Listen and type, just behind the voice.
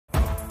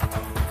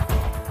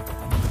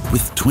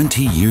With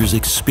 20 years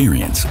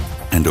experience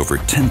and over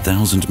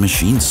 10,000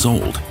 machines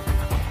sold,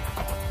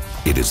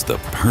 it is the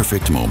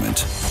perfect moment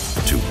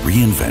to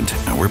reinvent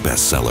our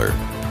bestseller.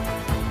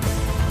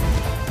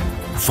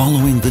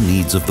 Following the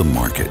needs of the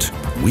market,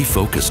 we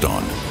focused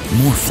on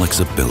more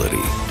flexibility,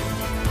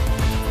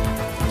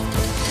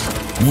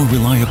 more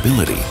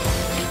reliability,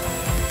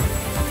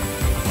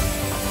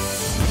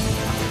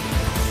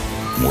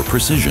 more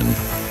precision,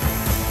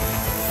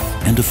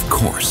 and of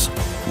course,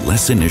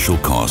 less initial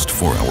cost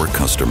for our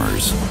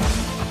customers.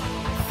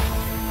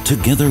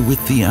 Together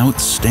with the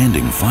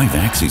outstanding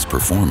 5-axis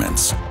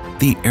performance,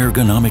 the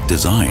ergonomic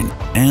design,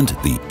 and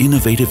the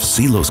innovative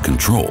Selos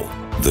control,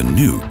 the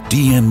new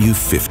DMU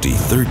 50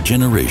 3rd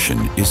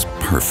generation is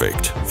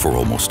perfect for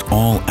almost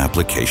all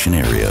application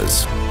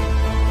areas.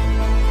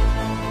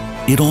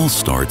 It all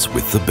starts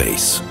with the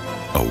base,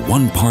 a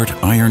 1-part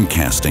iron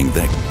casting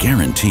that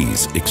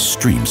guarantees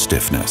extreme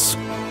stiffness.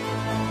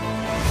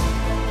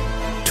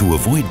 To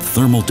avoid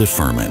thermal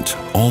deferment,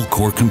 all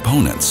core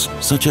components,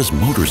 such as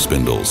motor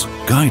spindles,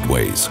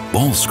 guideways,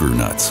 ball screw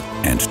nuts,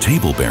 and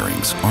table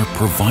bearings are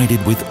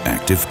provided with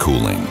active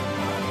cooling.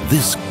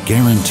 This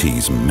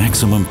guarantees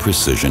maximum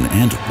precision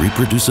and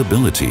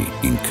reproducibility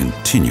in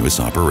continuous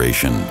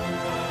operation.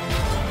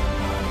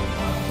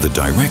 The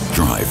direct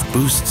drive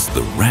boosts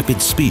the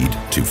rapid speed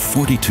to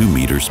 42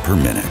 meters per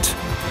minute.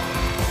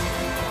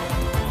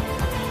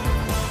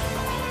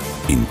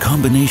 In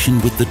combination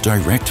with the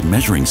direct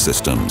measuring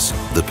systems,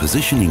 the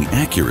positioning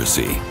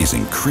accuracy is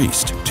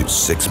increased to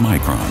 6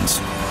 microns.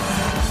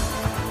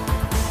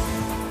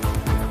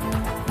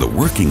 The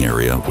working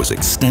area was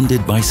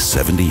extended by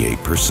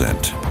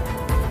 78%.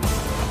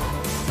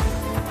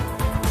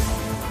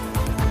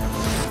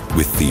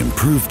 With the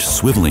improved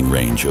swiveling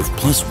range of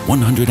plus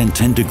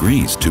 110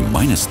 degrees to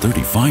minus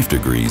 35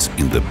 degrees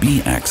in the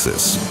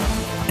B-axis,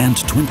 and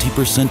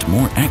 20%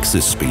 more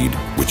axis speed,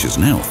 which is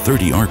now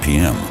 30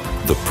 RPM,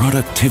 the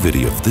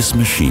productivity of this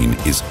machine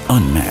is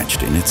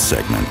unmatched in its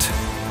segment.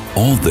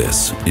 All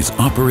this is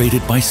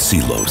operated by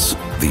Selos,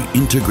 the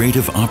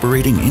integrative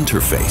operating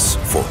interface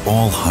for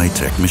all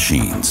high-tech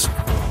machines.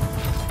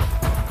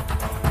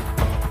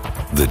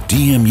 The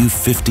DMU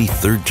 50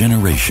 3rd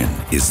generation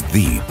is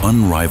the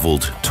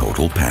unrivaled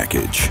total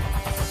package.